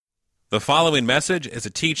The following message is a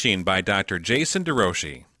teaching by Dr. Jason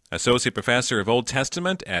DeRouchie, Associate Professor of Old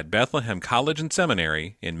Testament at Bethlehem College and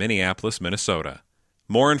Seminary in Minneapolis, Minnesota.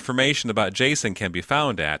 More information about Jason can be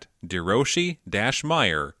found at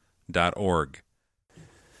DeRouchie-Meyer.org.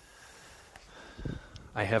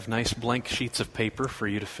 I have nice blank sheets of paper for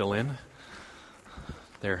you to fill in.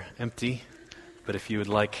 They're empty, but if you would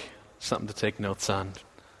like something to take notes on,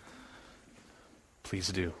 please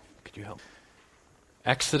do. Could you help?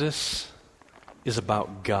 Exodus is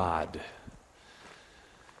about God.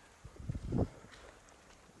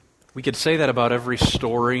 We could say that about every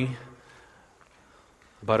story,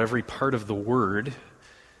 about every part of the Word.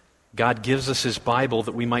 God gives us His Bible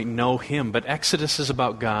that we might know Him, but Exodus is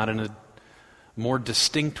about God in a more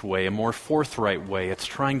distinct way, a more forthright way. It's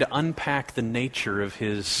trying to unpack the nature of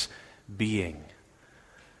His being.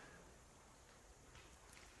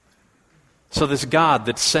 So this God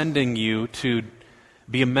that's sending you to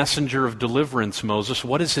be a messenger of deliverance, Moses,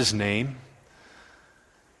 what is His name?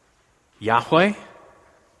 Yahweh?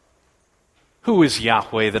 Who is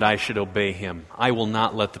Yahweh that I should obey Him? I will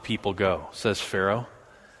not let the people go, says Pharaoh.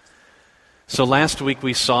 So last week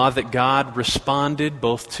we saw that God responded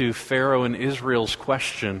both to Pharaoh and Israel's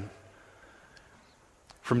question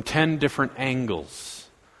from 10 different angles,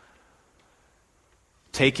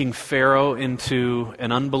 taking Pharaoh into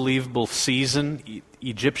an unbelievable season,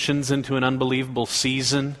 Egyptians into an unbelievable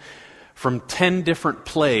season. From 10 different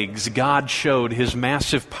plagues, God showed His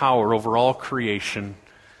massive power over all creation,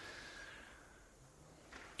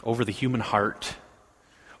 over the human heart,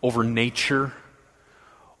 over nature,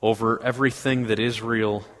 over everything that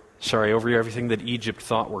over everything that Egypt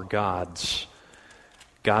thought were gods.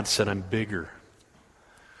 God said, I'm bigger.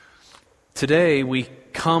 Today we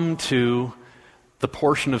come to the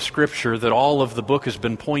portion of Scripture that all of the book has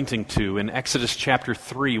been pointing to. In Exodus chapter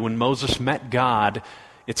 3, when Moses met God,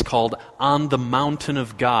 it's called On the Mountain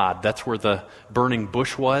of God. That's where the burning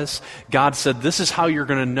bush was. God said, this is how you're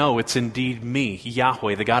going to know it's indeed me,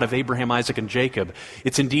 Yahweh, the God of Abraham, Isaac, and Jacob.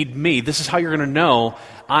 It's indeed me. This is how you're going to know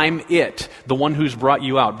I'm it, the one who's brought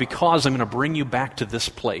you out, because I'm going to bring you back to this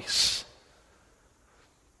place.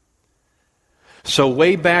 So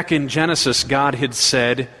way back in Genesis, God had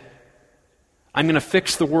said, I'm going to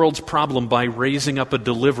fix the world's problem by raising up a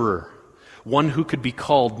deliverer, one who could be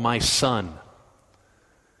called my son.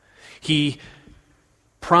 He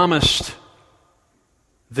promised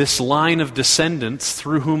this line of descendants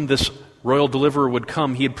through whom this royal deliverer would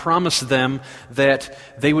come. He had promised them that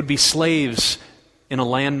they would be slaves in a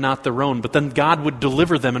land not their own, but then God would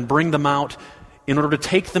deliver them and bring them out in order to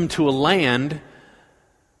take them to a land,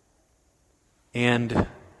 and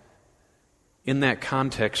in that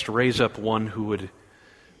context, raise up one who would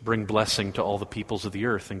bring blessing to all the peoples of the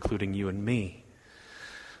earth, including you and me.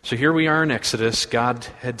 So here we are in Exodus. God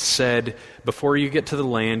had said, before you get to the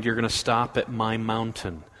land, you're going to stop at my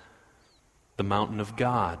mountain, the mountain of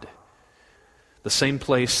God. The same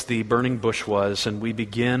place the burning bush was, and we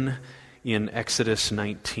begin in Exodus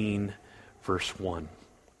 19, verse 1.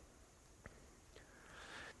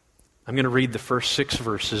 I'm going to read the first 6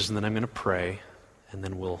 verses, and then I'm going to pray, and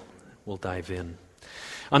then we'll dive in.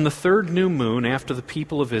 On the 3rd new moon, after the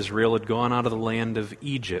people of Israel had gone out of the land of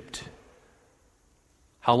Egypt.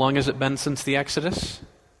 How long has it been since the Exodus?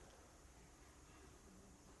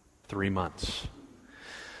 3 months.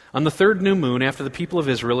 On the 3rd new moon, after the people of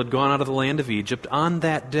Israel had gone out of the land of Egypt, on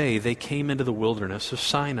that day they came into the wilderness of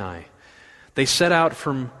Sinai. They set out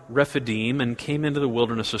from Rephidim and came into the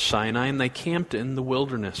wilderness of Sinai, and they camped in the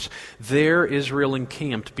wilderness. There Israel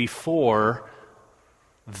encamped before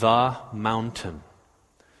the mountain.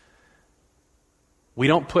 We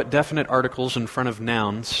don't put definite articles in front of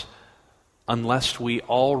nouns unless we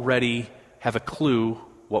already have a clue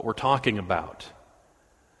what we're talking about.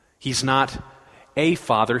 He's not a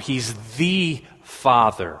father, He's the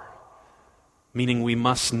Father, meaning we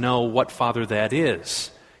must know what Father that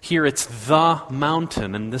is. Here it's the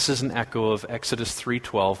mountain, and this is an echo of Exodus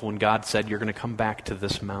 3:12 when God said, you're going to come back to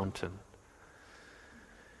this mountain.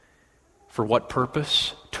 For what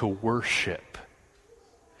purpose? To worship.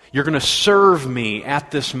 You're going to serve me at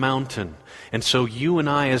this mountain. And so you and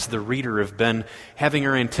I, as the reader, have been having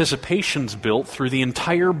our anticipations built through the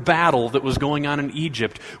entire battle that was going on in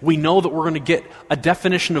Egypt. We know that we're going to get a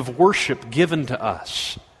definition of worship given to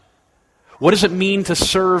us. What does it mean to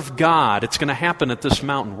serve God? It's going to happen at this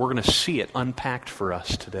mountain. We're going to see it unpacked for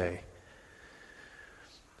us today.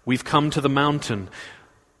 We've come to the mountain.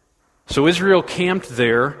 So Israel camped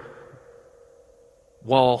there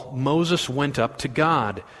while Moses went up to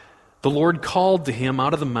God. The Lord called to him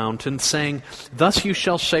out of the mountain, saying, thus you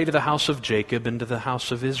shall say to the house of Jacob and to the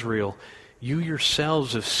house of Israel, You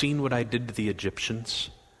yourselves have seen what I did to the Egyptians.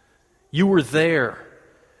 You were there.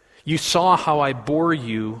 You saw how I bore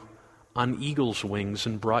you on eagle's wings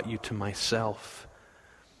and brought you to myself.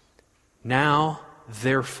 Now,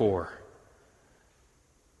 therefore,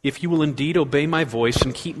 if you will indeed obey my voice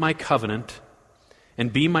and keep my covenant,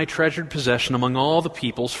 and be my treasured possession among all the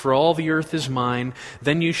peoples, for all the earth is mine,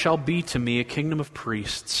 then you shall be to me a kingdom of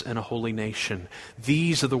priests and a holy nation.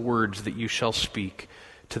 These are the words that you shall speak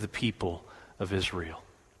to the people of Israel.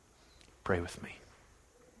 Pray with me.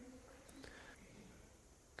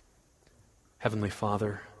 Heavenly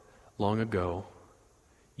Father, long ago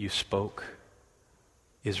you spoke.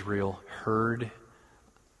 Israel heard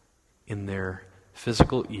in their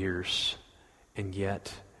physical ears, and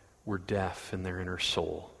yet were deaf in their inner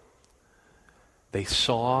soul. They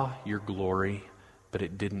saw your glory, but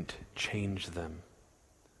it didn't change them.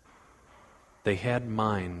 They had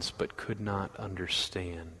minds, but could not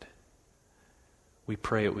understand. We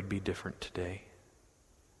pray it would be different today.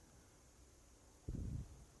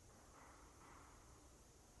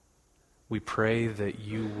 We pray that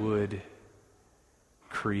you would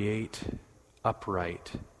create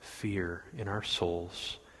upright fear in our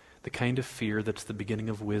souls, the kind of fear that's the beginning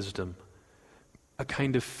of wisdom, a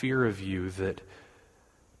kind of fear of you that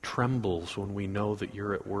trembles when we know that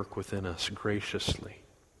you're at work within us graciously.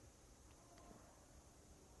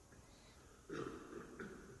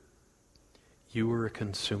 You are a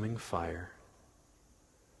consuming fire.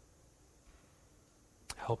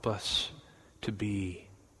 Help us to be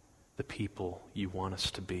the people you want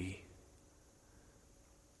us to be.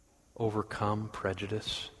 Overcome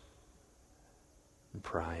prejudice and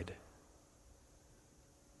pride.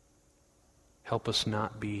 Help us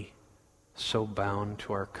not be so bound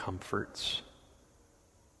to our comforts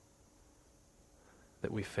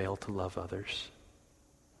that we fail to love others.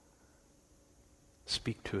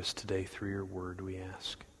 Speak to us today through your word, we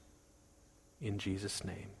ask. In Jesus'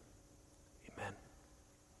 name, amen.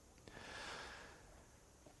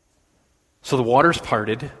 So the waters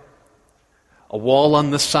parted. A wall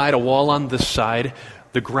on this side, a wall on this side.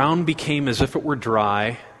 The ground became as if it were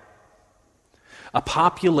dry. A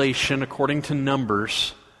population, according to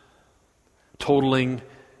Numbers, totaling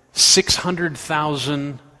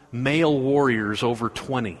 600,000 male warriors over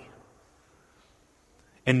 20.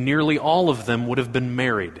 And nearly all of them would have been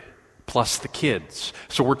married, plus the kids.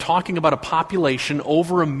 So we're talking about a population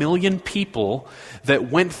over 1 million people that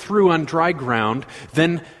went through on dry ground.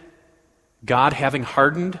 Then God, having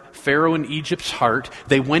hardened Pharaoh and Egypt's heart,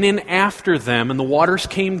 they went in after them, and the waters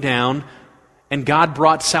came down, and God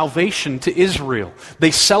brought salvation to Israel.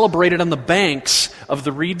 They celebrated on the banks of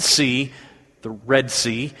the Red Sea,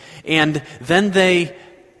 and then they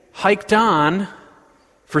hiked on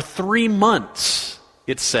for 3 months,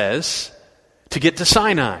 it says, to get to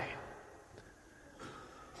Sinai.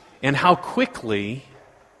 And how quickly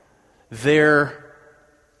their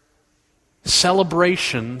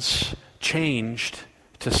celebrations changed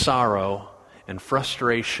to sorrow and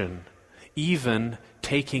frustration, even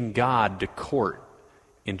taking God to court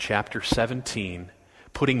in chapter 17,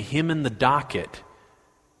 putting him in the docket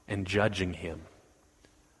and judging him.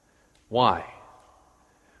 Why?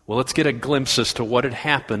 Well, let's get a glimpse as to what had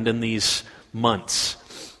happened in these months.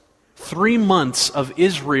 3 months of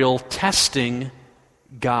Israel testing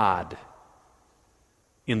God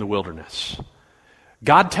in the wilderness.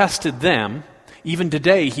 God tested them. Even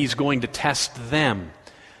today, he's going to test them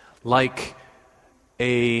like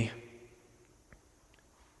a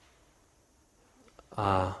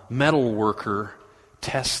metal worker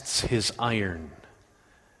tests his iron,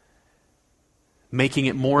 making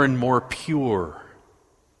it more and more pure.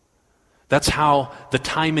 That's how the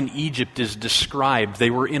time in Egypt is described. They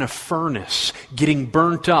were in a furnace, getting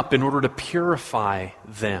burnt up in order to purify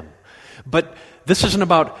them. But this isn't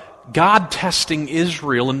about God testing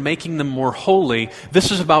Israel and making them more holy.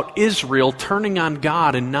 This is about Israel turning on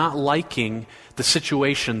God and not liking the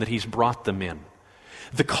situation that he's brought them in.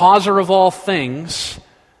 The causer of all things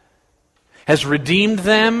has redeemed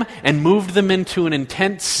them and moved them into an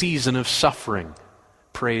intense season of suffering.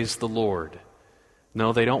 Praise the Lord.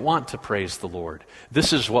 No, they don't want to praise the Lord.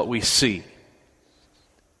 This is what we see.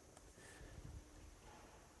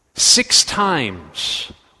 6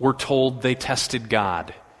 times we're told they tested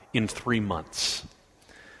God in 3 months.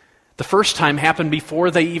 The first time happened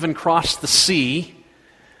before they even crossed the sea.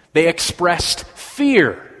 They expressed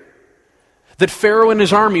fear that Pharaoh and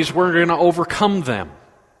his armies were going to overcome them.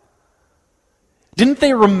 Didn't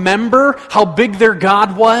they remember how big their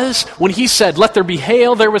God was? When He said, let there be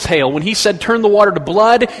hail, there was hail. When He said, turn the water to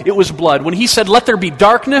blood, it was blood. When He said, let there be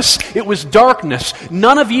darkness, it was darkness.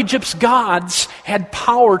 None of Egypt's gods had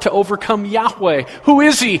power to overcome Yahweh. Who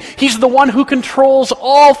is He? He's the one who controls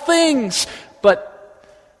all things. But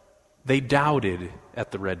they doubted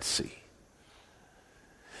at the Red Sea.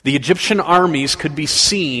 The Egyptian armies could be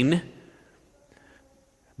seen.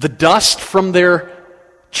 The dust from their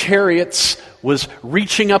chariots was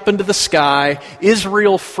reaching up into the sky.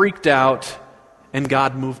 Israel freaked out, and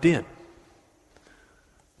God moved in.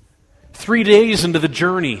 3 days into the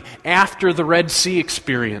journey, after the Red Sea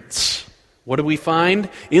experience, what do we find?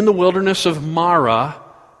 In the wilderness of Marah,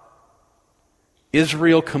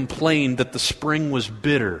 Israel complained that the spring was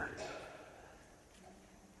bitter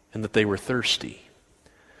and that they were thirsty.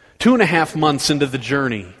 2.5 months into the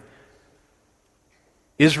journey,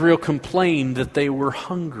 Israel complained that they were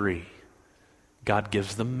hungry. God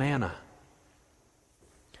gives them manna.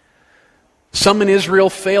 Some in Israel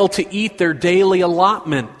fail to eat their daily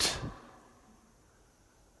allotment.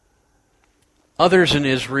 Others in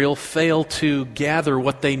Israel fail to gather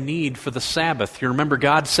what they need for the Sabbath. You remember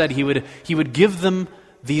God said He would give them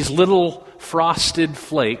these little frosted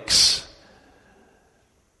flakes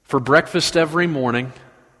for breakfast every morning.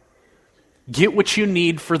 Get what you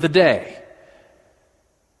need for the day.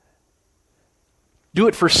 Do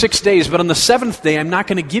it for 6 days, but on the 7th day, I'm not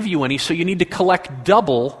going to give you any, so you need to collect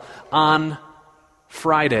double on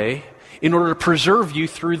Friday in order to preserve you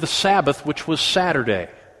through the Sabbath, which was Saturday.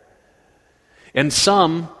 And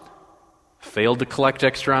some failed to collect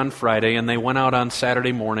extra on Friday, and they went out on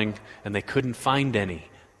Saturday morning, and they couldn't find any.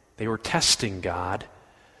 They were testing God.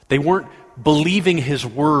 They weren't believing His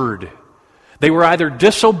word. They were either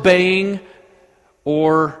disobeying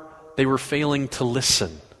or they were failing to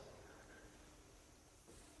listen.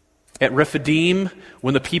 At Rephidim,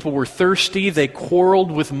 when the people were thirsty, they quarreled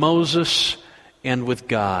with Moses and with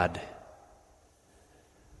God.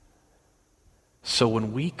 So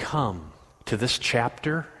when we come to this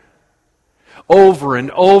chapter, over and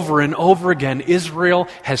over and over again, Israel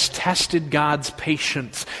has tested God's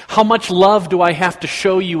patience. How much love do I have to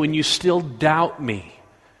show you and you still doubt me?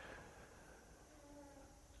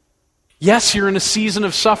 Yes, you're in a season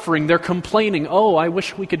of suffering. They're complaining, oh, I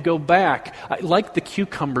wish we could go back. I like the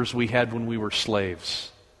cucumbers we had when we were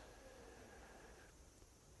slaves.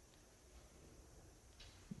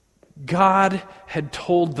 God had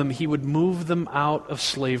told them He would move them out of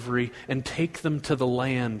slavery and take them to the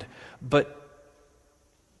land, but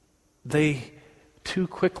they too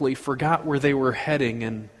quickly forgot where they were heading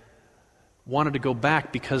and wanted to go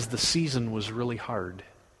back because the season was really hard.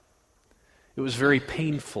 It was very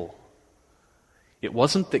painful. It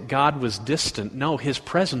wasn't that God was distant. No, His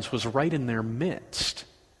presence was right in their midst.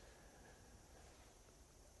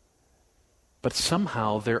 But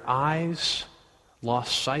somehow their eyes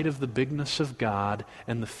lost sight of the bigness of God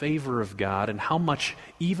and the favor of God and how much,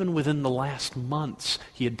 even within the last months,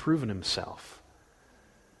 He had proven Himself.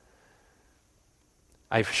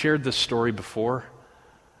 I've shared this story before.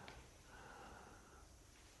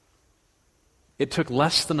 It took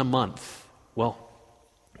less than a month.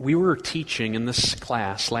 We were teaching in this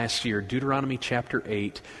class last year, Deuteronomy chapter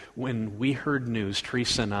 8, when we heard news,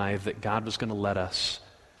 Teresa and I, that God was going to let us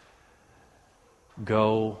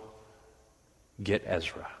go get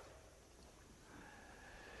Ezra.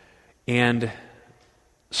 And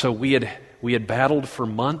so we had battled for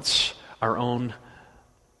months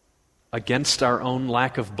against our own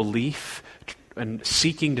lack of belief and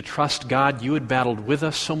seeking to trust God. You had battled with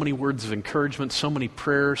us, so many words of encouragement, so many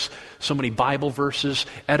prayers, so many Bible verses,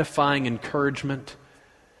 edifying encouragement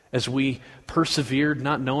as we persevered,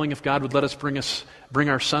 not knowing if God would let us bring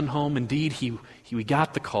our son home. Indeed, we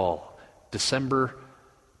got the call, December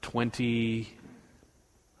 28th,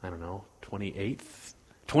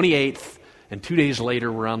 and 2 days later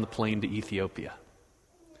we're on the plane to Ethiopia.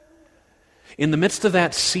 In the midst of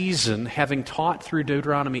that season, having taught through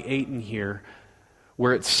Deuteronomy 8 in here,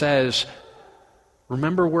 where it says,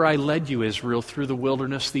 remember where I led you, Israel, through the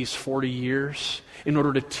wilderness these 40 years, in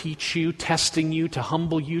order to teach you, testing you, to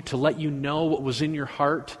humble you, to let you know what was in your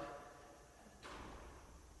heart.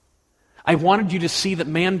 I wanted you to see that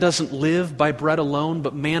man doesn't live by bread alone,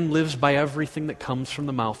 but man lives by everything that comes from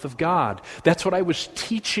the mouth of God. That's what I was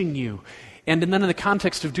teaching you. And then in the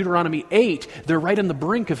context of Deuteronomy 8, they're right on the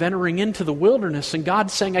brink of entering into the wilderness, and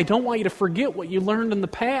God's saying, I don't want you to forget what you learned in the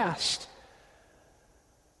past.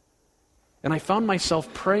 And I found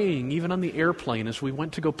myself praying, even on the airplane, as we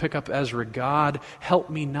went to go pick up Ezra, God, help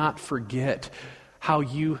me not forget how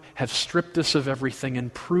you have stripped us of everything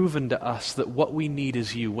and proven to us that what we need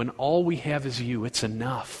is you. When all we have is you, it's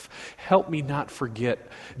enough. Help me not forget,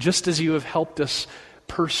 just as you have helped us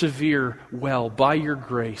persevere well by your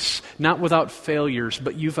grace, not without failures,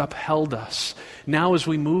 but you've upheld us. Now as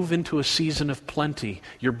we move into a season of plenty,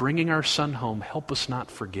 you're bringing our son home. Help us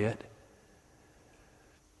not forget.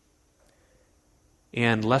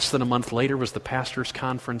 And less than a month later was the pastor's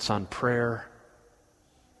conference on prayer.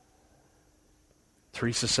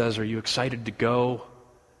 Teresa says, "Are you excited to go?"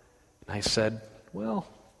 And I said, "Well,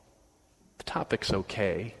 the topic's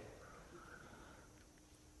okay."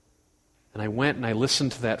 And I went and I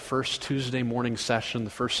listened to that first Tuesday morning session, the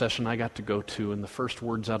first session I got to go to, and the first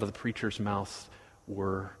words out of the preacher's mouth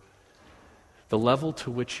were, "The level to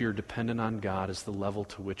which you're dependent on God is the level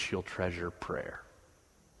to which you'll treasure prayer."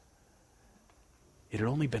 It had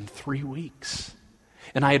only been 3 weeks.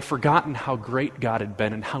 And I had forgotten how great God had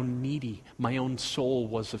been and how needy my own soul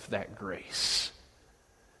was of that grace.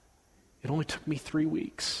 It only took me 3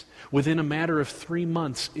 weeks. Within a matter of 3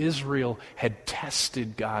 months, Israel had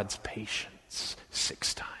tested God's patience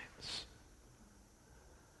 6 times.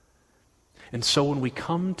 And so when we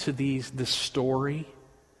come to this story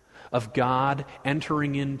of God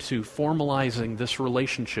entering into, formalizing this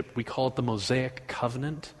relationship, we call it the Mosaic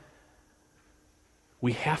Covenant,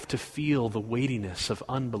 we have to feel the weightiness of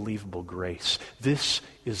unbelievable grace. This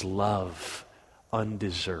is love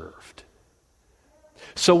undeserved.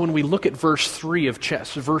 So when we look at verse 4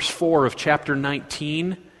 of chapter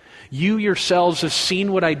 19, "You yourselves have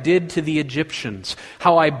seen what I did to the Egyptians,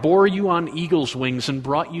 how I bore you on eagle's wings and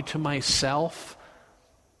brought you to myself."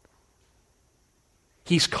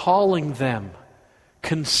 He's calling them,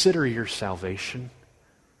 consider your salvation.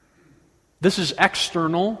 This is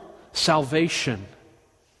external salvation,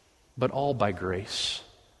 but all by grace.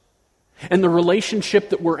 And the relationship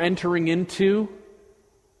that we're entering into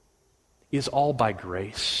is all by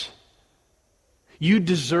grace. You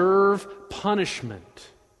deserve punishment,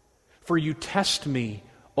 for you test me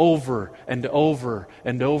over and over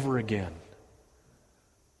and over again.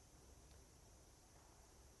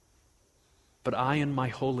 But I, in my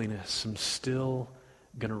holiness, am still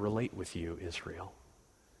going to relate with you, Israel.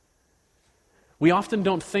 We often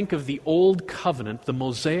don't think of the Old Covenant, the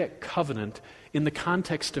Mosaic Covenant, in the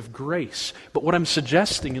context of grace. But what I'm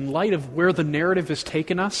suggesting, in light of where the narrative has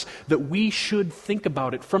taken us, that we should think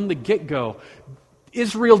about it from the get-go.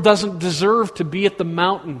 Israel doesn't deserve to be at the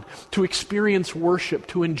mountain, to experience worship,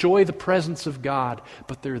 to enjoy the presence of God,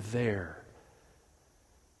 but they're there.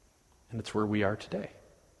 And it's where we are today.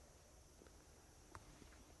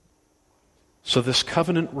 So this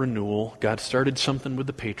covenant renewal, God started something with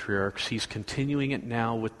the patriarchs. He's continuing it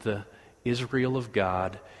now with the Israel of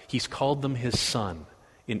God. He's called them His son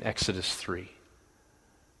in Exodus 3.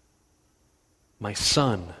 My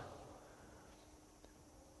son.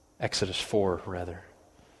 Exodus 4, rather.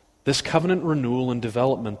 This covenant renewal and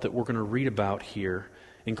development that we're going to read about here,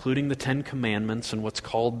 including the 10 Commandments and what's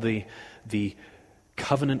called the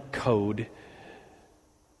covenant code,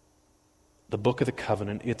 the book of the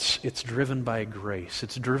covenant, it's driven by grace.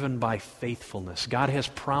 It's driven by faithfulness. God has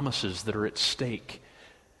promises that are at stake.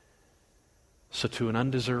 So to an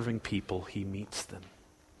undeserving people, He meets them.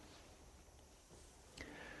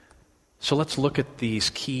 So let's look at these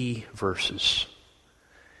key verses.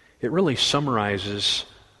 It really summarizes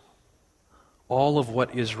all of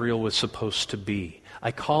what Israel was supposed to be.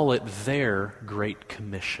 I call it their Great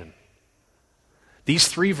Commission. These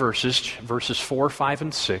 3 verses, verses 4, 5,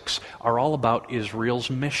 and 6, are all about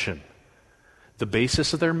Israel's mission, the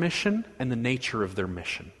basis of their mission and the nature of their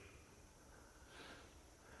mission.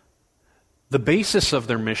 The basis of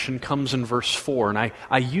their mission comes in verse 4, and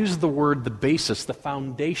I use the word the basis, the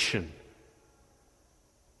foundation,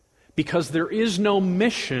 because there is no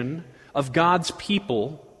mission of God's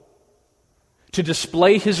people to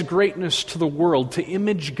display His greatness to the world, to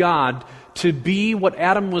image God, to be what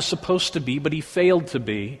Adam was supposed to be, but he failed to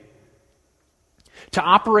be, to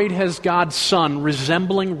operate as God's Son,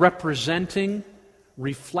 resembling, representing,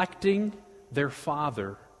 reflecting their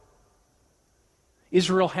Father.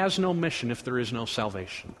 Israel has no mission if there is no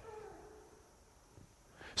salvation.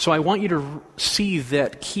 So I want you to see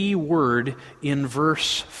that key word in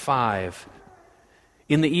verse 5.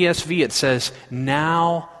 In the ESV it says,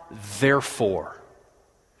 now therefore.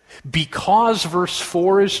 Because verse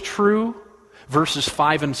 4 is true, verses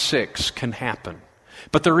 5 and 6 can happen.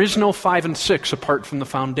 But there is no 5 and 6 apart from the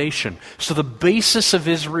foundation. So the basis of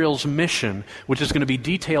Israel's mission, which is going to be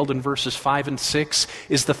detailed in verses 5 and 6,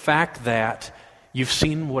 is the fact that you've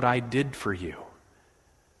seen what I did for you.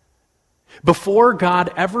 Before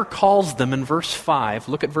God ever calls them in verse 5,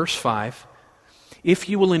 look at verse 5, if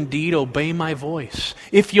you will indeed obey my voice,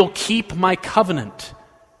 if you'll keep my covenant.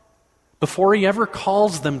 Before he ever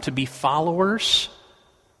calls them to be followers,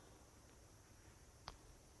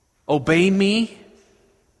 obey me.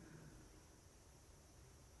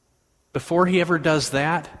 Before he ever does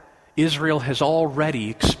that, Israel has already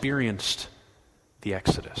experienced the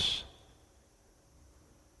Exodus.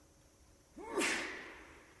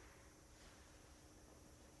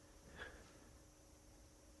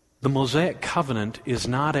 The Mosaic covenant is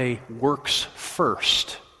not a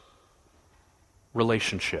works-first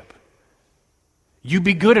relationship. You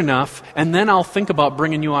be good enough, and then I'll think about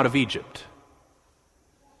bringing you out of Egypt.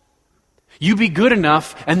 You be good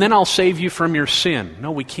enough, and then I'll save you from your sin.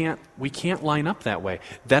 No, we can't line up that way.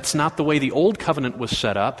 That's not the way the old covenant was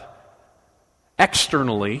set up.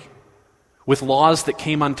 Externally, with laws that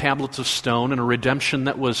came on tablets of stone and a redemption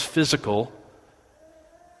that was physical.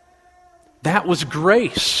 That was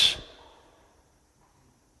grace.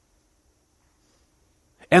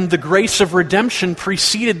 And the grace of redemption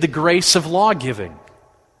preceded the grace of law-giving.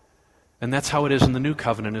 And that's how it is in the new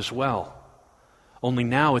covenant as well. Only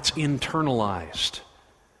now it's internalized.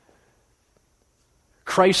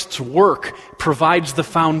 Christ's work provides the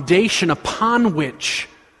foundation upon which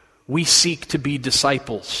we seek to be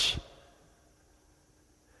disciples.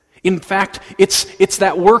 In fact, it's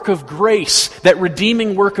that work of grace, that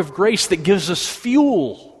redeeming work of grace that gives us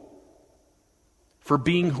fuel for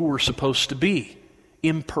being who we're supposed to be,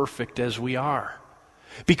 imperfect as we are.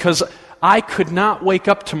 Because I could not wake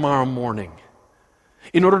up tomorrow morning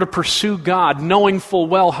in order to pursue God, knowing full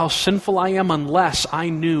well how sinful I am, unless I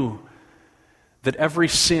knew that every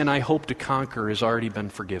sin I hope to conquer has already been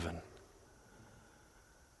forgiven.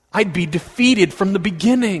 I'd be defeated from the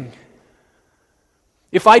beginning.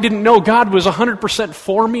 If I didn't know God was 100%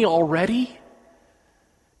 for me already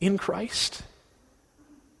in Christ.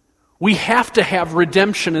 We have to have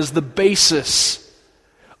redemption as the basis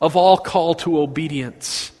of all call to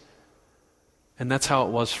obedience. And that's how it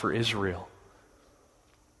was for Israel.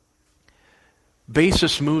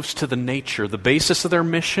 Basis moves to the nature. The basis of their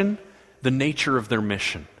mission, the nature of their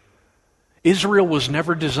mission. Israel was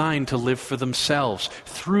never designed to live for themselves.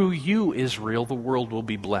 Through you, Israel, the world will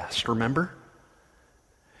be blessed. Remember?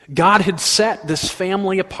 God had set this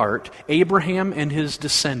family apart, Abraham and his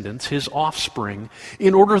descendants, his offspring,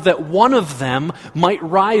 in order that one of them might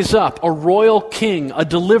rise up, a royal king, a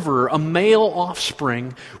deliverer, a male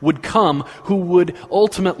offspring would come who would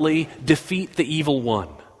ultimately defeat the evil one.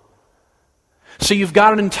 So you've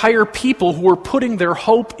got an entire people who are putting their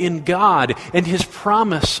hope in God and his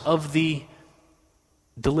promise of the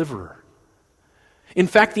deliverer. In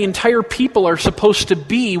fact, the entire people are supposed to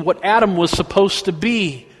be what Adam was supposed to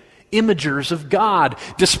be. Imagers of God,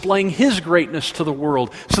 displaying his greatness to the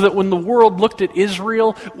world, so that when the world looked at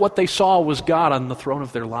Israel, what they saw was God on the throne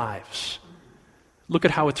of their lives. Look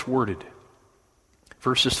at how it's worded.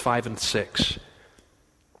 Verses 5 and 6.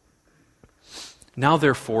 Now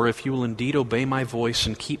therefore, if you will indeed obey my voice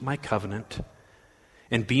and keep my covenant,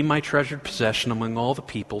 and be my treasured possession among all the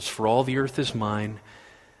peoples, for all the earth is mine,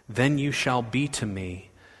 then you shall be to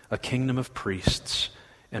me a kingdom of priests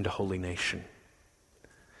and a holy nation.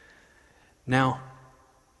 Now,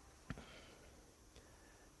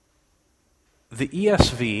 the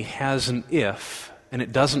ESV has an if, and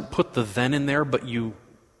it doesn't put the then in there, but you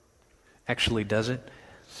actually does it?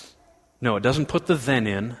 No, it doesn't put the then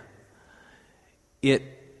in.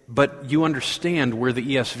 But you understand where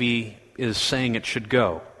the ESV is saying it should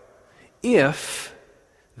go. If,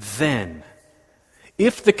 then.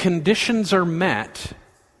 If the conditions are met,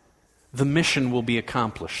 the mission will be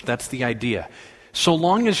accomplished. That's the idea. So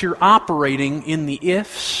long as you're operating in the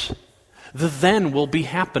ifs, the then will be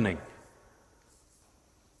happening.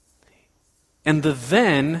 And the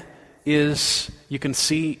then is, you can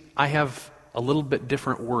see, I have a little bit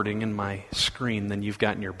different wording in my screen than you've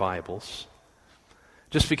got in your Bibles.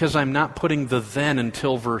 Just because I'm not putting the then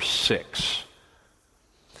until verse 6.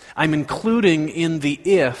 I'm including in the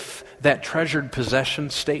if that treasured possession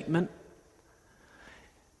statement.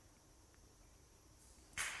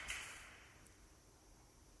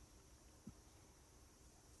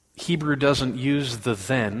 Hebrew doesn't use the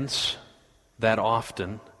thens that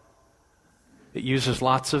often. It uses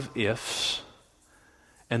lots of ifs.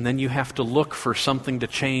 And then you have to look for something to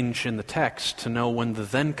change in the text to know when the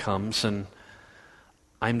then comes. And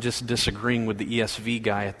I'm just disagreeing with the ESV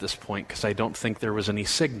guy at this point because I don't think there was any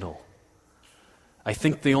signal. I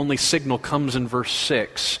think the only signal comes in verse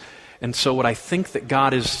 6. And so what I think that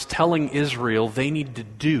God is telling Israel they need to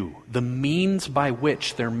do, the means by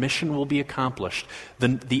which their mission will be accomplished,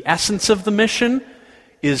 the essence of the mission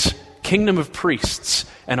is kingdom of priests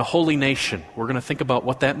and a holy nation. We're going to think about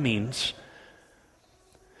what that means.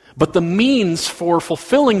 But the means for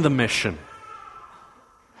fulfilling the mission.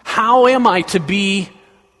 How am I to be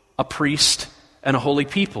a priest and a holy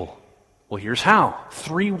people? Well, here's how.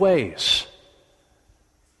 3 ways.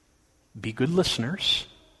 Be good listeners.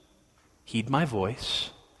 Heed my voice.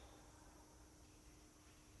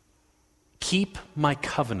 Keep my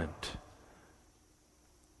covenant.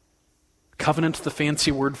 Covenant's the fancy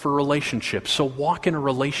word for relationship. So walk in a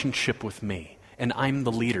relationship with me, and I'm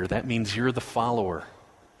the leader. That means you're the follower.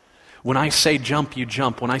 When I say jump, you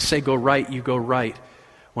jump. When I say go right, you go right.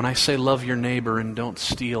 When I say love your neighbor and don't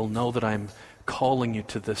steal, know that I'm calling you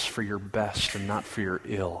to this for your best and not for your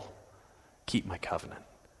ill. Keep my covenant.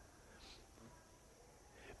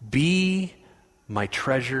 Be my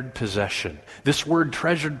treasured possession. This word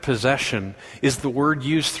treasured possession is the word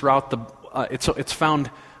used throughout the, it's found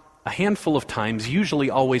a handful of times,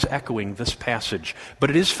 usually always echoing this passage.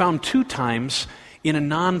 But it is found 2 times in a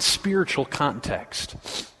non-spiritual context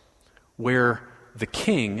where the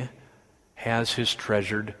king has his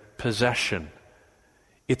treasured possession.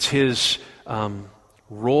 It's his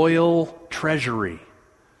royal treasury.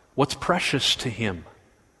 What's precious to him?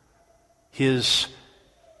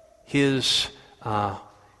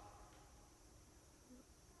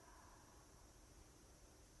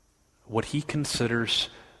 What he considers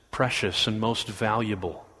precious and most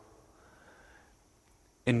valuable.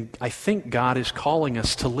 And I think God is calling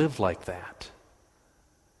us to live like that.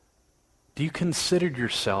 Do you consider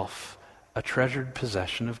yourself a treasured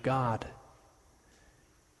possession of God?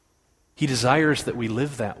 He desires that we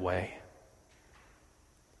live that way.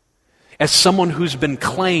 As someone who's been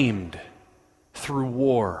claimed through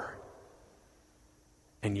war,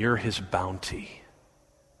 and you're his bounty.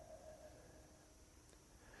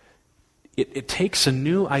 It takes a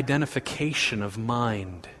new identification of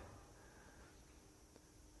mind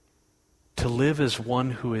to live as one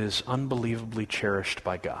who is unbelievably cherished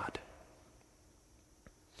by God.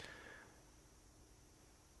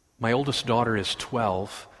 My oldest daughter is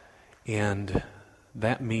 12, and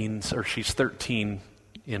that means, or she's 13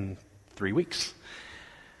 in 3 weeks,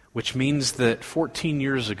 which means that 14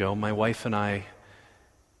 years ago, my wife and I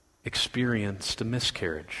experienced a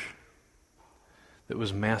miscarriage that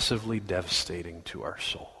was massively devastating to our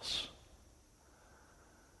souls.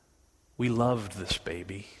 We loved this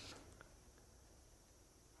baby,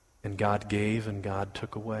 and God gave and God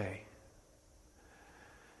took away.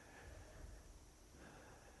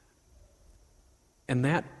 And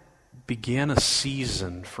that began a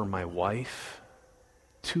season for my wife,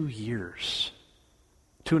 2 years,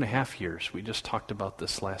 2.5 years. We just talked about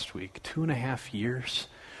this last week. 2.5 years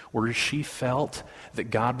where she felt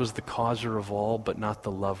that God was the causer of all, but not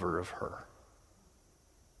the lover of her.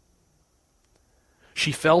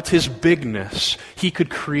 She felt his bigness. He could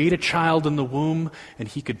create a child in the womb, and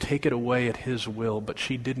he could take it away at his will, but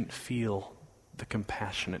she didn't feel the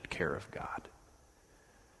compassionate care of God.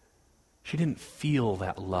 She didn't feel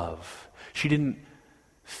that love. She didn't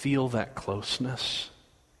feel that closeness.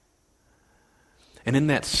 And in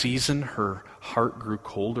that season, her heart grew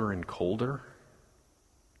colder and colder.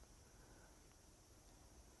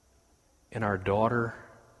 And our daughter,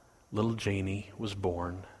 little Janie, was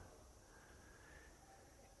born.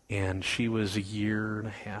 And she was 1.5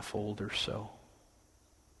 years old or so.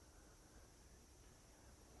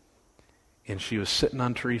 And she was sitting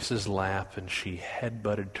on Teresa's lap, and she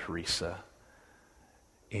headbutted Teresa.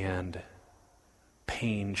 And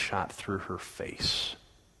pain shot through her face.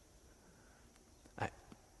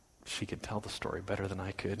 She could tell the story better than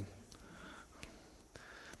I could.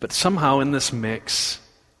 But somehow in this mix,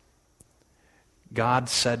 God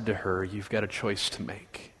said to her, you've got a choice to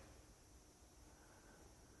make.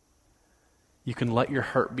 You can let your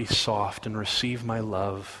heart be soft and receive my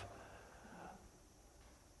love,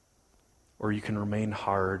 or you can remain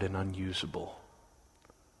hard and unusable.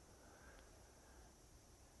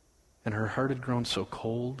 And her heart had grown so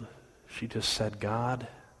cold, she just said, God,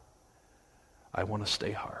 I want to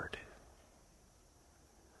stay hard.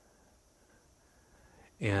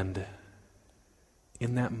 And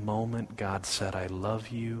in that moment, God said, I love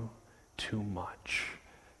you too much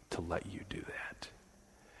to let you do that.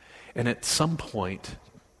 And at some point,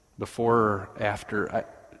 before or after,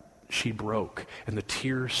 she broke, and the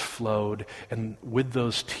tears flowed, and with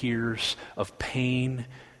those tears of pain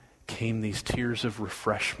came these tears of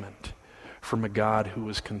refreshment from a God who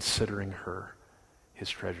was considering her his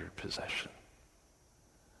treasured possession.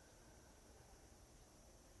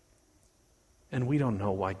 And we don't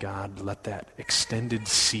know why God let that extended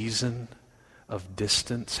season of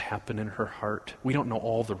distance happen in her heart? We don't know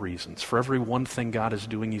all the reasons. For every one thing God is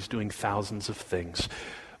doing, He's doing thousands of things.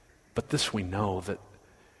 But this we know, that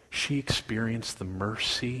she experienced the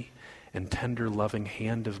mercy and tender, loving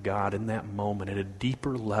hand of God in that moment at a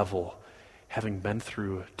deeper level, having been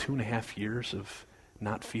through 2.5 years of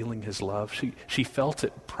not feeling His love. She felt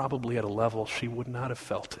it probably at a level she would not have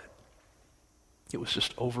felt it. It was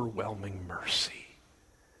just overwhelming mercy.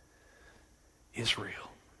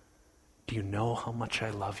 Israel, do you know how much I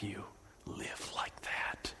love you? Live like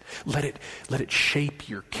that. Let it shape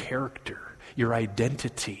your character, your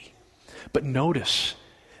identity. But notice,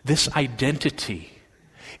 this identity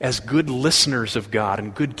as good listeners of God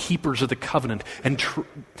and good keepers of the covenant and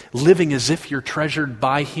living as if you're treasured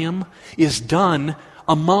by Him is done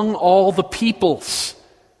among all the peoples.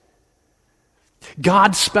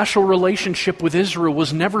 God's special relationship with Israel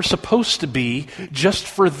was never supposed to be just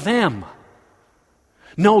for them.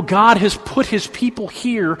 No, God has put His people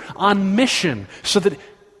here on mission so that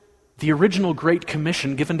the original Great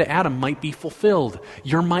Commission given to Adam might be fulfilled.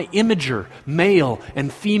 You're my imager, male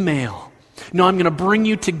and female. No, I'm going to bring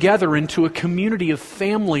you together into a community of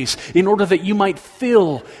families in order that you might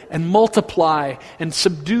fill and multiply and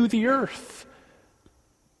subdue the earth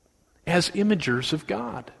as imagers of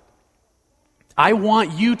God. I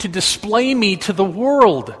want you to display me to the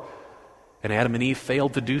world. And Adam and Eve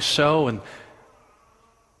failed to do so, and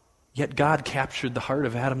yet God captured the heart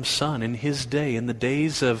of Adam's son in his day. In the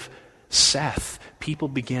days of Seth, people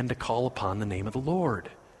began to call upon the name of the Lord.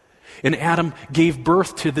 And Adam gave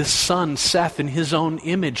birth to this son, Seth, in his own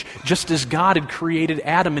image, just as God had created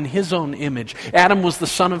Adam in His own image. Adam was the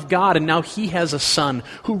son of God, and now he has a son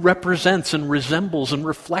who represents and resembles and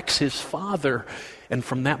reflects his father. And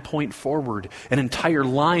from that point forward, an entire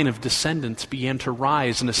line of descendants began to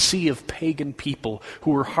rise in a sea of pagan people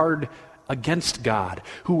who were hard against God,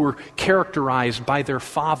 who were characterized by their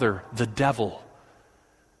father, the devil.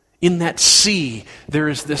 In that sea, there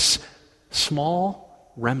is this small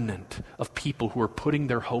remnant of people who are putting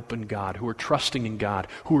their hope in God, who are trusting in God,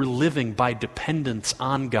 who are living by dependence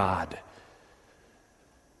on God.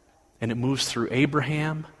 And it moves through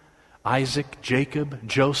Abraham, Isaac, Jacob,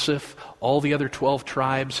 Joseph, all the other 12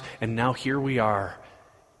 tribes, and now here we are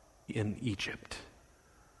in Egypt.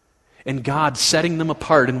 And God setting them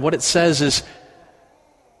apart. And what it says is,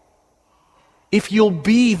 if you'll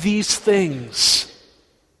be these things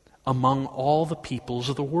among all the peoples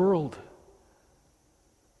of the world,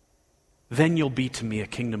 then you'll be to me a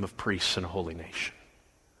kingdom of priests and a holy nation.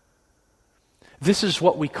 This is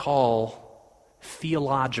what we call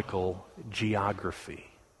theological geography.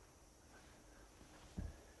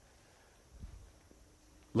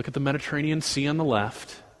 Look at the Mediterranean Sea on the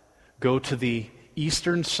left. Go to the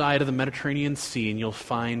eastern side of the Mediterranean Sea and you'll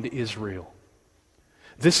find Israel.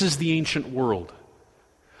 This is the ancient world.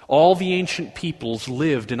 All the ancient peoples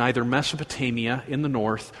lived in either Mesopotamia in the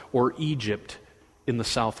north or Egypt in the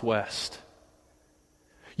southwest.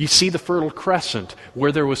 You see the Fertile Crescent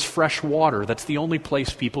where there was fresh water. That's the only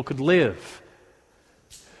place people could live.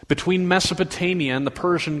 Between Mesopotamia and the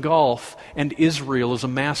Persian Gulf and Israel is a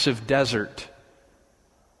massive desert.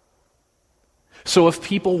 So if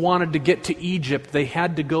people wanted to get to Egypt, they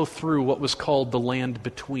had to go through what was called the land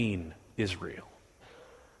between Israel.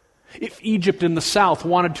 If Egypt in the south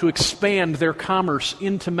wanted to expand their commerce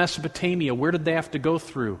into Mesopotamia, where did they have to go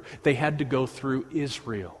through? They had to go through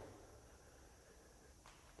Israel.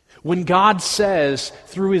 When God says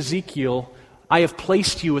through Ezekiel, I have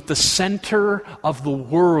placed you at the center of the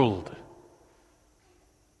world.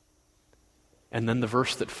 And then the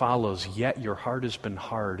verse that follows, yet your heart has been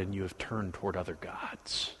hard and you have turned toward other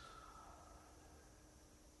gods.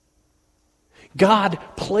 God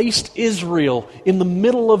placed Israel in the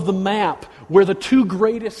middle of the map where the two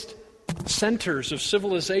greatest centers of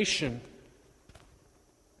civilization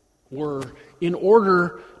were, in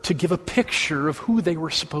order to give a picture of who they were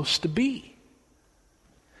supposed to be.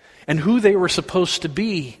 And who they were supposed to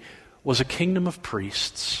be was a kingdom of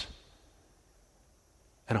priests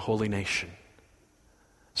and a holy nation.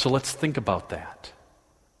 So let's think about that.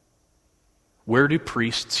 Where do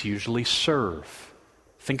priests usually serve?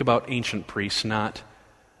 Think about ancient priests, not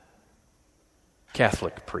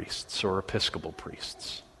Catholic priests or Episcopal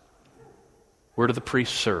priests. Where do the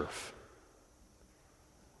priests serve?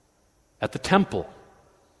 At the temple.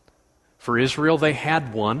 For Israel, they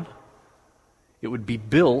had one. It would be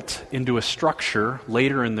built into a structure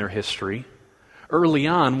later in their history. Early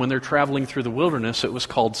on, when they're traveling through the wilderness, it was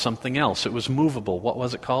called something else. It was movable. What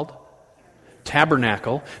was it called?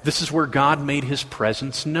 Tabernacle. This is where God made His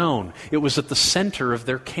presence known. It was at the center of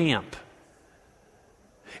their camp.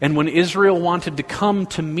 And when Israel wanted to come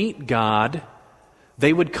to meet God,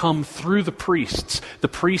 They would come through the priests. The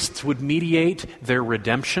priests would mediate their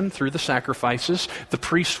redemption through the sacrifices. The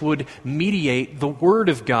priests would mediate the Word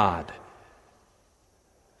of God.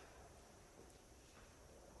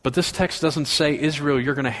 But this text doesn't say, Israel,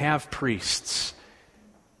 you're going to have priests.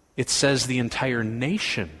 It says the entire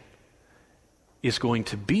nation is going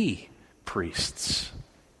to be priests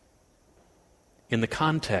in the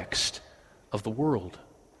context of the world.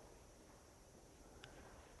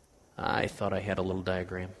 I thought I had a little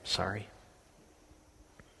diagram. Sorry.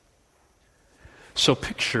 So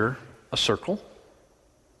picture a circle,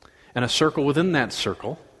 and a circle within that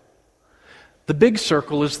circle. The big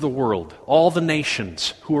circle is the world, all the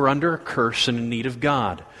nations who are under a curse and in need of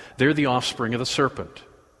God. They're the offspring of the serpent.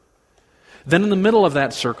 Then in the middle of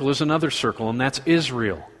that circle is another circle, and that's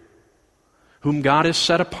Israel, whom God has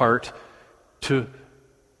set apart to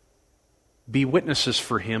be witnesses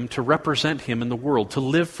for Him, to represent Him in the world, to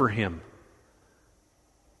live for Him.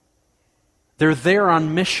 They're there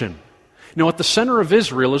on mission. Now, at the center of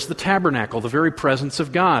Israel is the tabernacle, the very presence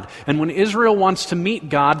of God. And when Israel wants to meet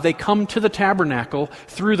God, they come to the tabernacle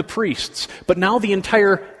through the priests. But now the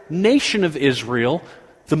entire nation of Israel,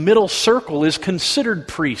 the middle circle, is considered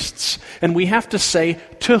priests. And we have to say,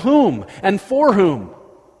 to whom and for whom?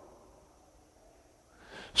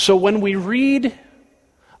 So when we read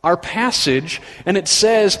our passage, and it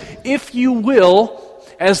says, if you will,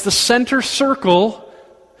 as the center circle,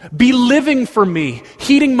 be living for me,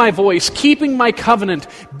 heeding my voice, keeping my covenant,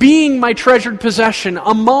 being my treasured possession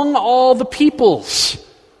among all the peoples.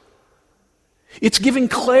 It's giving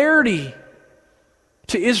clarity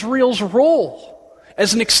to Israel's role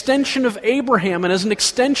as an extension of Abraham and as an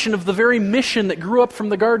extension of the very mission that grew up from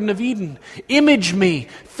the Garden of Eden. Image me,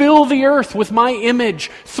 fill the earth with my image.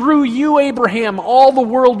 Through you, Abraham, all the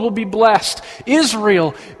world will be blessed.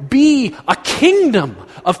 Israel, be a kingdom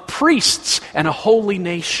of priests and a holy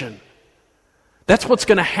nation. That's what's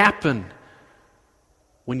going to happen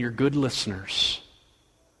when you're good listeners.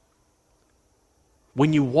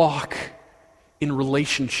 When you walk in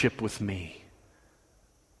relationship with me.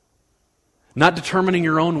 Not determining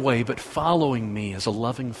your own way, but following me as a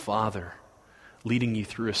loving Father, leading you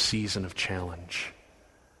through a season of challenge.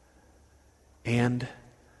 And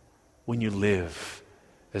when you live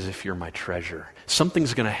as if you're my treasure,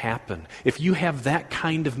 something's going to happen. If you have that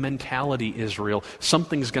kind of mentality, Israel,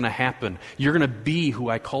 something's going to happen. You're going to be who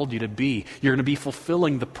I called you to be. You're going to be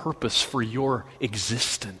fulfilling the purpose for your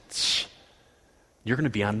existence. You're going to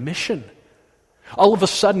be on mission. All of a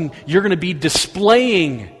sudden, you're going to be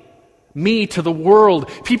displaying me to the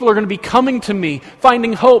world. People are going to be coming to me,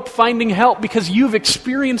 finding hope, finding help, because you've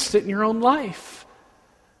experienced it in your own life.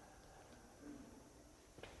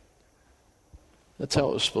 That's how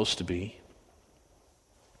it was supposed to be.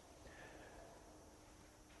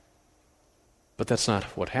 But that's not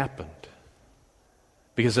what happened.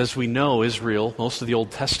 Because as we know, Israel, most of the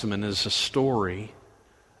Old Testament is a story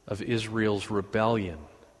of Israel's rebellion,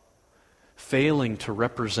 failing to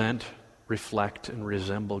represent, reflect, and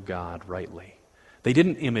resemble God rightly. They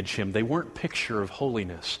didn't image Him. They weren't picture of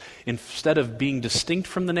holiness. Instead of being distinct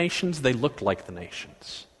from the nations, they looked like the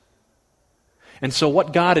nations. And so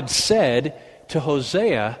what God had said to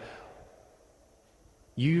Hosea,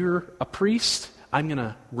 you're a priest, I'm going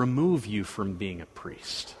to remove you from being a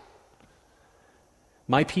priest.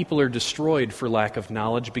 My people are destroyed for lack of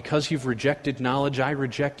knowledge. Because you've rejected knowledge, I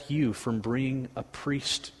reject you from bringing a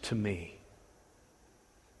priest to me.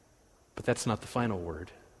 But that's not the final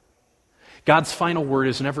word. God's final word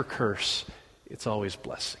is never curse. It's always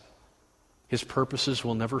blessing. His purposes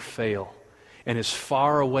will never fail. And as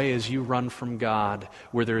far away as you run from God,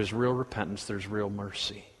 where there is real repentance, there's real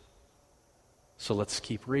mercy. So let's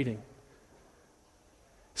keep reading.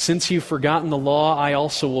 Since you've forgotten the law, I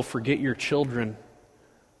also will forget your children.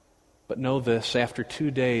 But know this, after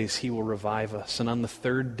 2 days He will revive us, and on the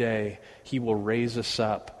third day He will raise us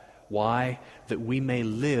up. Why? That we may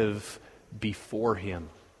live before Him.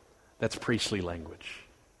 That's priestly language.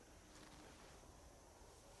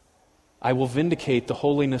 I will vindicate the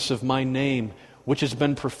holiness of my name, which has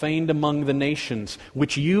been profaned among the nations,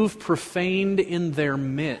 which you've profaned in their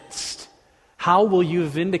midst. How will you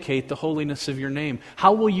vindicate the holiness of your name?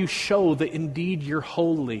 How will you show that indeed you're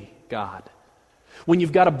holy, God? When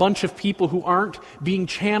you've got a bunch of people who aren't being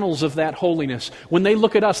channels of that holiness. When they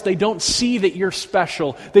look at us, they don't see that you're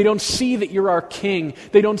special. They don't see that you're our king.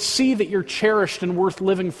 They don't see that you're cherished and worth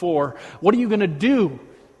living for. What are you going to do?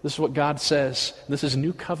 This is what God says. This is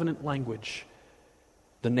new covenant language.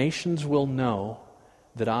 The nations will know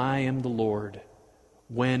that I am the Lord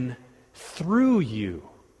when through you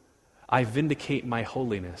I vindicate my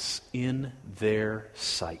holiness in their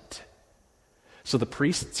sight. So the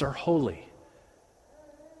priests are holy,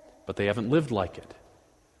 but they haven't lived like it.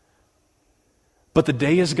 But the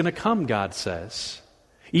day is going to come, God says.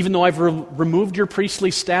 Even though I've removed your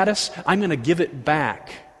priestly status, I'm going to give it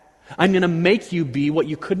back. I'm going to make you be what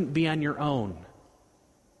you couldn't be on your own.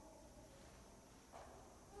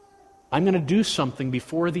 I'm going to do something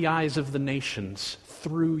before the eyes of the nations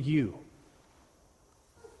through you.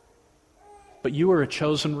 But you are a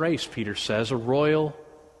chosen race, Peter says, a royal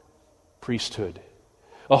priesthood,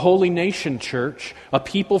 a holy nation, church, a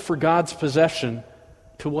people for God's possession.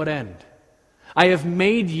 To what end? I have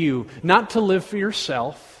made you not to live for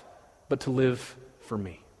yourself, but to live for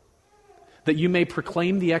me, that you may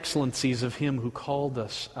proclaim the excellencies of Him who called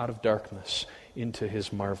us out of darkness into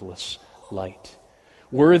His marvelous light.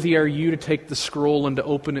 Worthy are you to take the scroll and to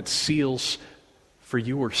open its seals, for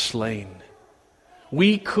you were slain.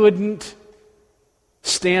 We couldn't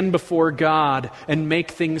stand before God and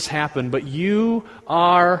make things happen, but you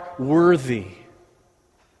are worthy.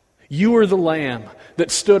 You are the Lamb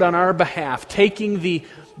that stood on our behalf, taking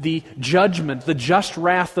the judgment, the just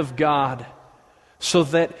wrath of God, so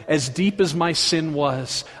that as deep as my sin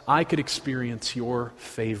was, I could experience your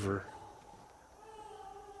favor.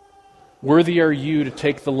 Worthy are you to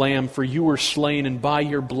take the Lamb, for you were slain, and by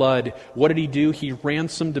your blood, what did He do? He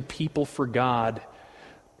ransomed a people for God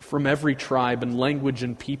from every tribe and language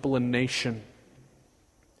and people and nation.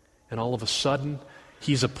 And all of a sudden,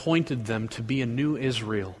 He's appointed them to be a new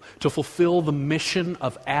Israel, to fulfill the mission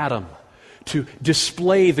of Adam, to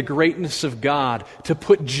display the greatness of God, to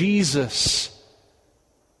put Jesus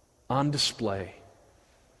on display.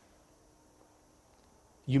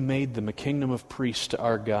 You made them a kingdom of priests to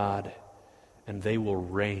our God, and they will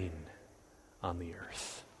reign on the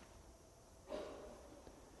earth.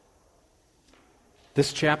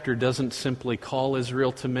 This chapter doesn't simply call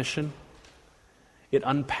Israel to mission. It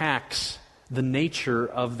unpacks the nature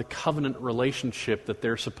of the covenant relationship that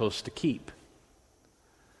they're supposed to keep.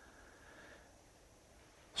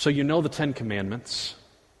 So you know the Ten Commandments.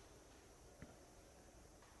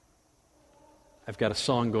 I've got a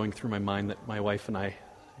song going through my mind that my wife and I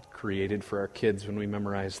created for our kids when we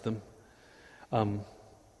memorized them.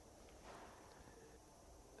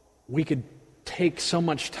 We could take so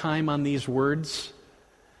much time on these words.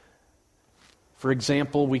 For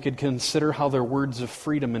example, we could consider how they're words of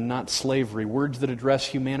freedom and not slavery, words that address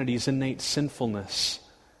humanity's innate sinfulness,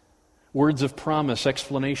 words of promise,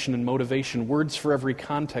 explanation, and motivation, words for every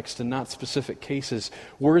context and not specific cases,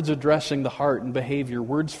 words addressing the heart and behavior,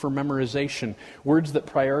 words for memorization, words that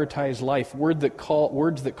prioritize life, words that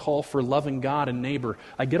call for loving God and neighbor.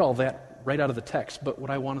 I get all that right out of the text, but what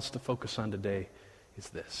I want us to focus on today is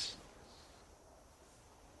this.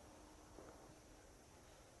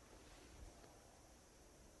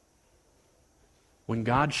 When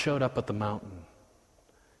God showed up at the mountain,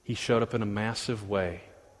 He showed up in a massive way.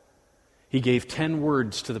 He gave 10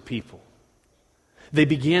 words to the people. They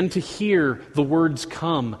began to hear the words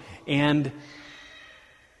come, and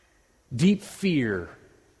deep fear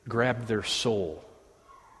grabbed their soul.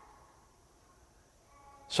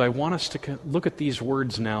 So I want us to look at these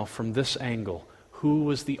words now from this angle. Who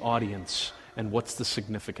was the audience, and what's the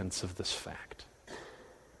significance of this fact?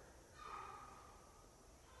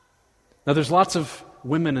 Now, there's lots of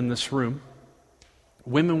women in this room.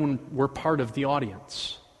 Women were part of the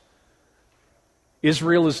audience.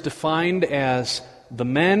 Israel is defined as the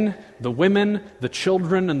men, the women, the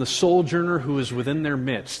children, and the sojourner who is within their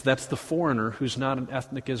midst. That's the foreigner who's not an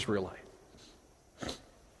ethnic Israelite.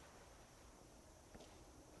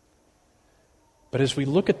 But as we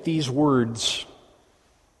look at these words,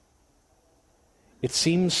 it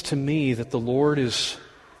seems to me that the Lord is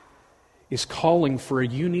calling for a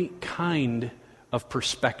unique kind of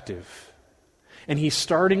perspective. And He's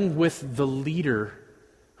starting with the leader,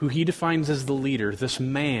 who He defines as the leader, this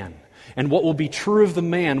man. And what will be true of the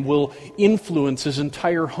man will influence his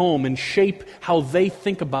entire home and shape how they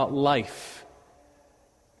think about life.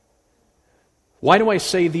 Why do I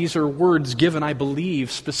say these are words given, I believe,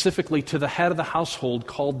 specifically to the head of the household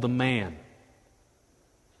called the man?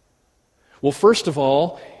 Well, first of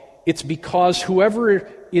all, it's because whoever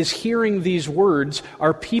is hearing these words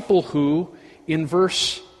are people who, in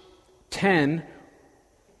verse 10,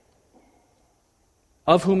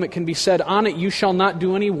 of whom it can be said, "On it you shall not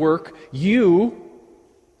do any work, you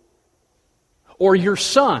or your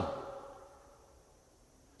son."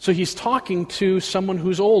 So He's talking to someone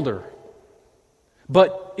who's older.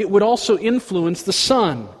 But it would also influence the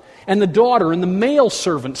son and the daughter and the male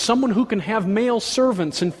servant, someone who can have male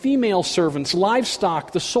servants and female servants,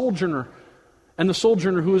 livestock, the sojourner, and the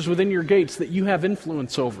sojourner who is within your gates that you have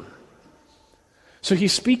influence over. So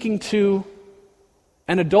He's speaking to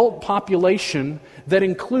an adult population that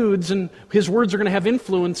includes, and his words are going to have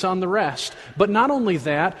influence on the rest. But not only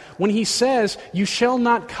that, when he says, you shall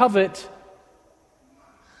not covet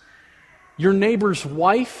your neighbor's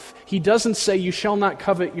wife, he doesn't say you shall not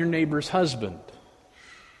covet your neighbor's husband.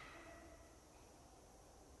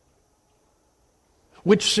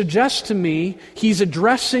 Which suggests to me he's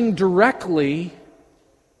addressing directly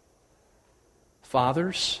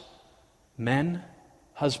fathers, men,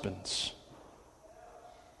 husbands.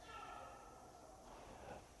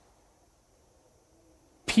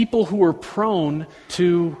 People who are prone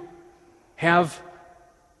to have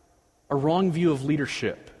a wrong view of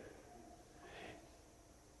leadership.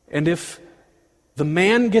 And if the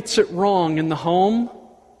man gets it wrong in the home,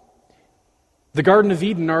 the Garden of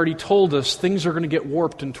Eden already told us things are going to get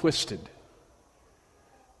warped and twisted.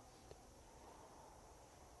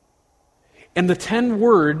 And the 10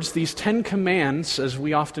 words, these 10 commands, as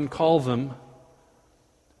we often call them,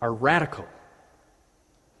 are radical.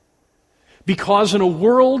 Because in a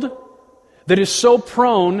world that is so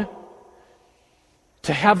prone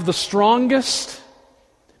to have the strongest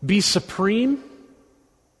be supreme,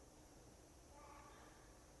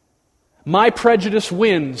 my prejudice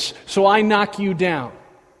wins, so I knock you down.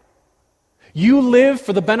 You live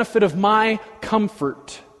for the benefit of my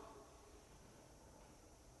comfort.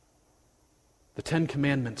 The 10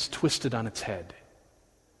 Commandments twisted on its head.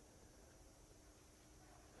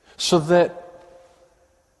 So that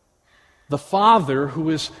the father who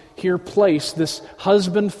is here placed, this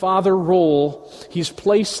husband-father role, he's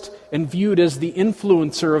placed and viewed as the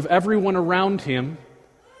influencer of everyone around him.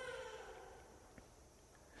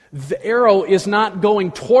 The arrow is not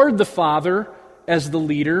going toward the father as the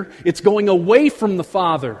leader, it's going away from the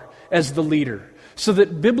father as the leader. So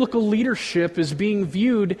that biblical leadership is being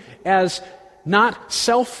viewed as not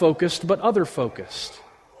self-focused, but other-focused.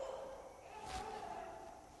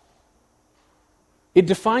 It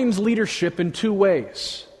defines leadership in 2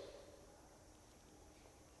 ways.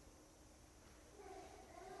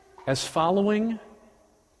 As following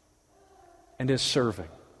and as serving.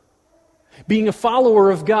 Being a follower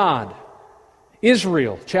of God.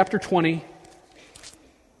 Israel, chapter 20,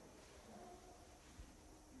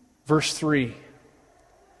 verse 3.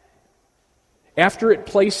 After it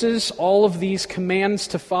places all of these commands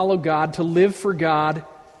to follow God, to live for God,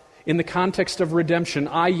 in the context of redemption,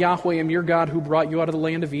 I, Yahweh, am your God who brought you out of the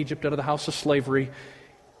land of Egypt, out of the house of slavery.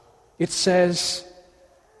 It says,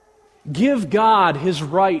 give God His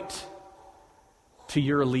right to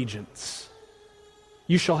your allegiance.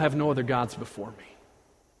 You shall have no other gods before me.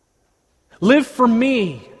 Live for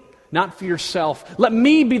me, not for yourself. Let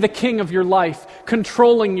me be the king of your life,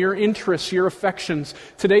 controlling your interests, your affections.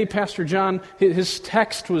 Today, Pastor John, his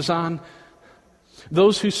text was on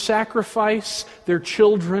those who sacrifice their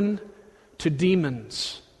children to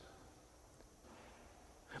demons.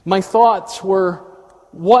 My thoughts were,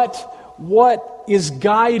 what is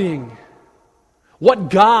guiding? What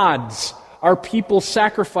gods are people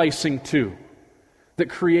sacrificing to that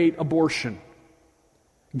create abortion?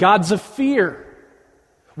 Gods of fear.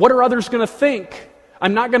 What are others going to think?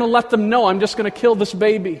 I'm not going to let them know. I'm just going to kill this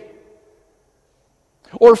baby.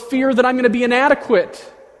 Or fear that I'm going to be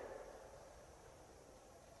inadequate.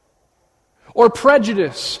 Or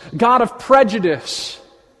prejudice, God of prejudice.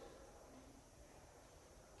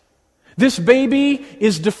 This baby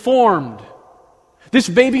is deformed. This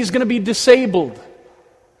baby is going to be disabled.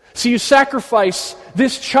 So you sacrifice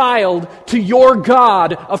this child to your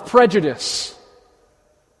God of prejudice.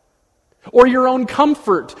 Or your own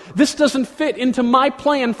comfort. This doesn't fit into my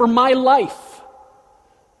plan for my life.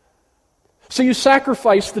 So you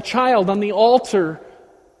sacrifice the child on the altar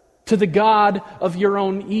to the God of your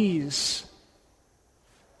own ease.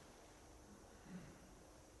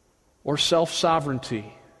 Or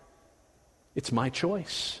self-sovereignty. It's my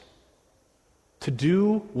choice to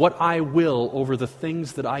do what I will over the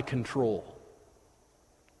things that I control.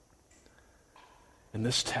 And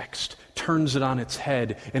this text turns it on its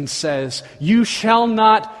head and says, you shall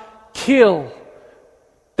not kill.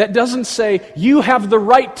 That doesn't say you have the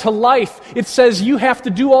right to life. It says you have to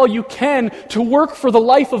do all you can to work for the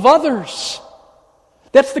life of others.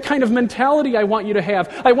 That's the kind of mentality I want you to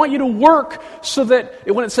have. I want you to work so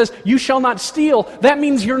that when it says, you shall not steal, that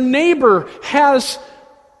means your neighbor has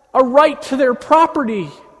a right to their property.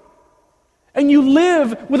 And you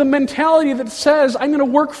live with a mentality that says, I'm going to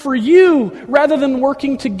work for you rather than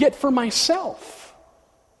working to get for myself.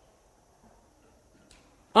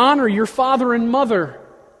 Honor your father and mother.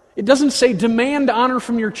 It doesn't say demand honor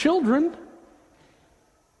from your children.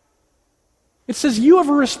 It says you have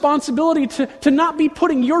a responsibility to not be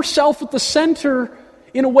putting yourself at the center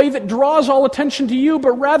in a way that draws all attention to you,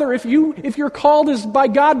 but rather if you're called as by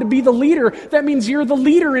God to be the leader, that means you're the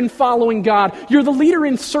leader in following God. You're the leader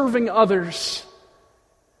in serving others.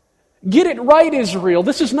 Get it right, Israel.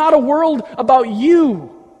 This is not a world about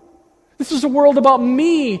you. This is a world about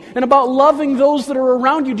me and about loving those that are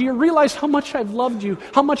around you. Do you realize how much I've loved you,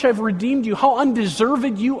 how much I've redeemed you, how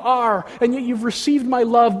undeserved you are, and yet you've received my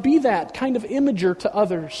love? Be that kind of imager to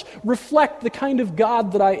others. Reflect the kind of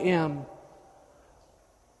God that I am.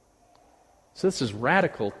 So this is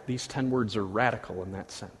radical. These 10 words are radical in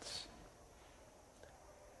that sense.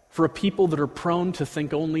 For a people that are prone to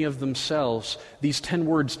think only of themselves, these 10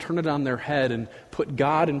 words turn it on their head and put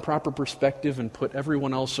God in proper perspective and put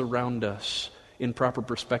everyone else around us in proper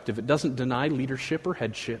perspective. It doesn't deny leadership or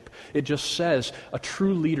headship. It just says a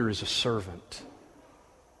true leader is a servant.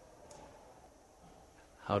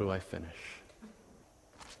 How do I finish?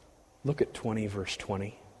 Look at 20, verse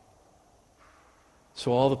 20.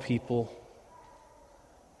 So all the people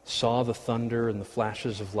saw the thunder and the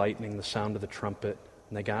flashes of lightning, the sound of the trumpet,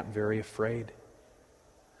 and they got very afraid.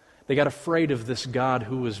 They got afraid of this God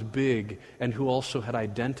who was big and who also had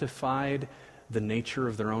identified the nature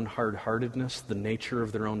of their own hard-heartedness, the nature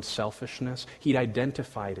of their own selfishness. He'd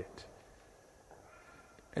identified it.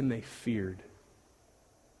 And they feared.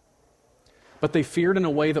 But they feared in a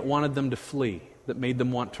way that wanted them to flee, that made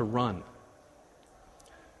them want to run.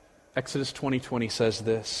 Exodus 20:20 says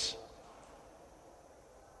this,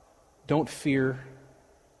 Don't fear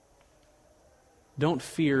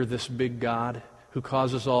this big God who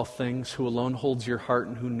causes all things, who alone holds your heart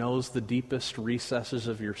and who knows the deepest recesses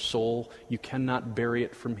of your soul. You cannot bury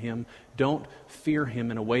it from Him. Don't fear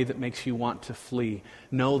Him in a way that makes you want to flee.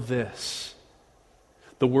 Know this.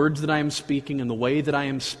 The words that I am speaking and the way that I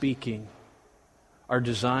am speaking are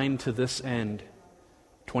designed to this end.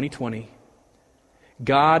 2020.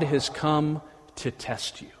 God has come to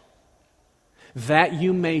test you, that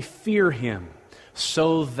you may fear Him,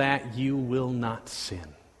 so that you will not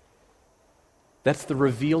sin. That's the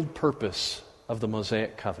revealed purpose of the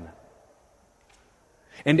Mosaic covenant.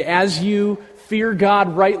 And as you fear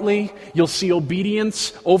God rightly, you'll see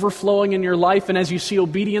obedience overflowing in your life. And as you see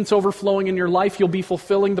obedience overflowing in your life, you'll be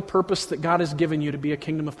fulfilling the purpose that God has given you to be a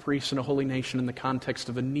kingdom of priests and a holy nation in the context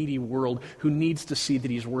of a needy world who needs to see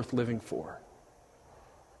that He's worth living for.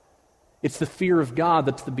 It's the fear of God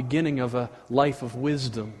that's the beginning of a life of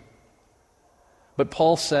wisdom. But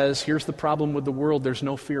Paul says, here's the problem with the world. There's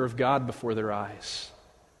no fear of God before their eyes.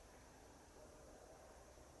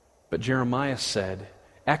 But Jeremiah said,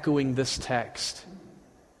 echoing this text,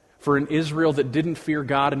 for an Israel that didn't fear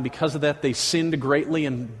God, and because of that they sinned greatly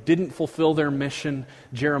and didn't fulfill their mission,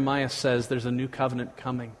 Jeremiah says there's a new covenant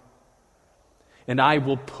coming. And I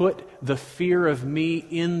will put the fear of me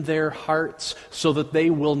in their hearts so that they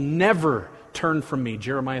will never turn from me.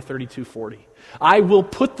 Jeremiah 32:40. I will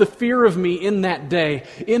put the fear of me in that day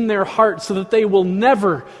in their hearts so that they will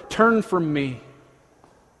never turn from me.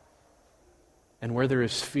 And where there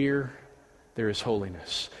is fear, there is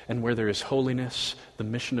holiness. And where there is holiness, the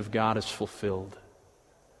mission of God is fulfilled.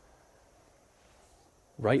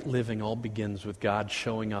 Right living all begins with God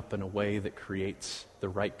showing up in a way that creates the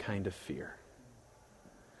right kind of fear.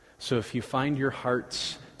 So if you find your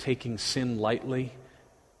hearts taking sin lightly,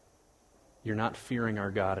 you're not fearing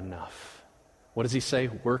our God enough. What does He say?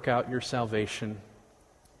 Work out your salvation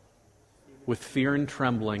with fear and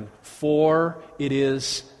trembling, for it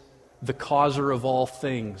is the causer of all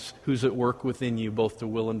things who's at work within you, both to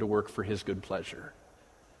will and to work for His good pleasure.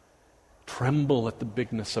 Tremble at the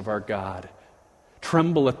bigness of our God.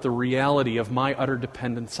 Tremble at the reality of my utter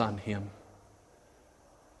dependence on Him.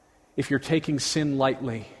 If you're taking sin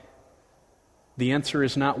lightly, the answer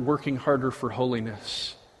is not working harder for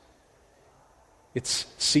holiness. It's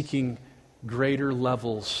seeking greater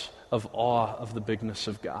levels of awe of the bigness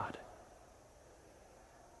of God.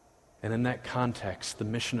 And in that context, the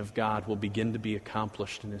mission of God will begin to be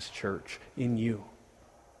accomplished in His church, in you.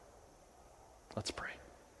 Let's pray.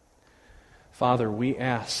 Father, we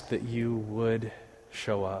ask that You would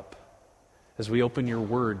show up. As we open Your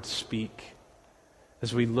word, speak.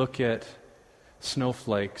 As we look at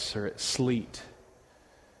snowflakes or at sleet,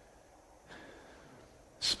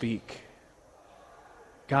 speak.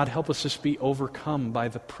 God, help us to be overcome by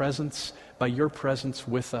by Your presence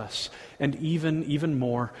with us, and even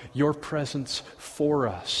more, Your presence for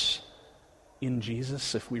us in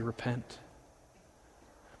Jesus if we repent.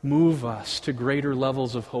 Move us to greater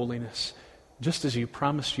levels of holiness, just as You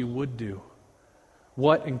promised You would do.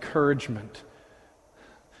 What encouragement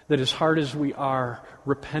that as hard as we are,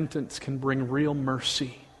 repentance can bring real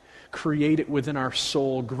mercy. Create it within our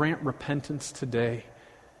soul. Grant repentance today.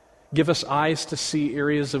 Give us eyes to see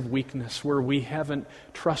areas of weakness where we haven't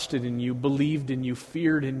trusted in you, believed in you,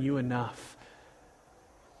 feared in you enough.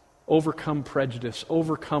 Overcome prejudice,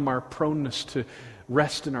 overcome our proneness to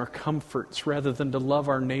rest in our comforts rather than to love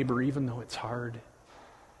our neighbor even though it's hard.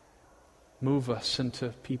 Move us into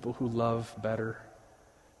people who love better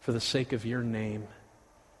for the sake of your name.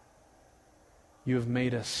 You have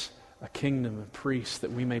made us a kingdom of priests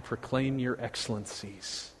that we may proclaim your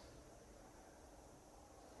excellencies.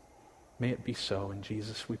 May it be so. In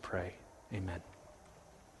Jesus we pray. Amen.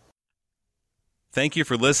 Thank you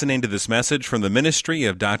for listening to this message from the ministry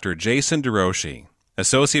of Dr. Jason DeRouchie,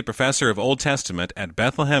 Associate Professor of Old Testament at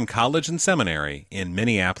Bethlehem College and Seminary in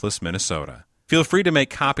Minneapolis, Minnesota. Feel free to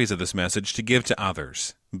make copies of this message to give to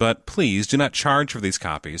others, but please do not charge for these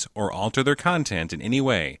copies or alter their content in any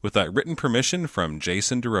way without written permission from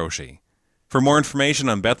Jason DeRouchie. For more information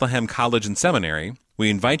on Bethlehem College and Seminary, we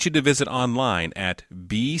invite you to visit online at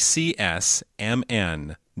bcsmn.org.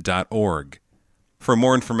 For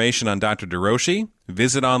more information on Dr. DeRouchie,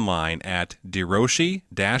 visit online at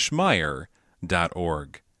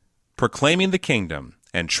derouchie-meyer.org. Proclaiming the kingdom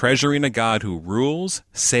and treasuring a God who rules,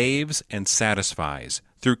 saves, and satisfies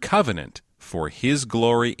through covenant for His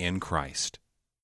glory in Christ.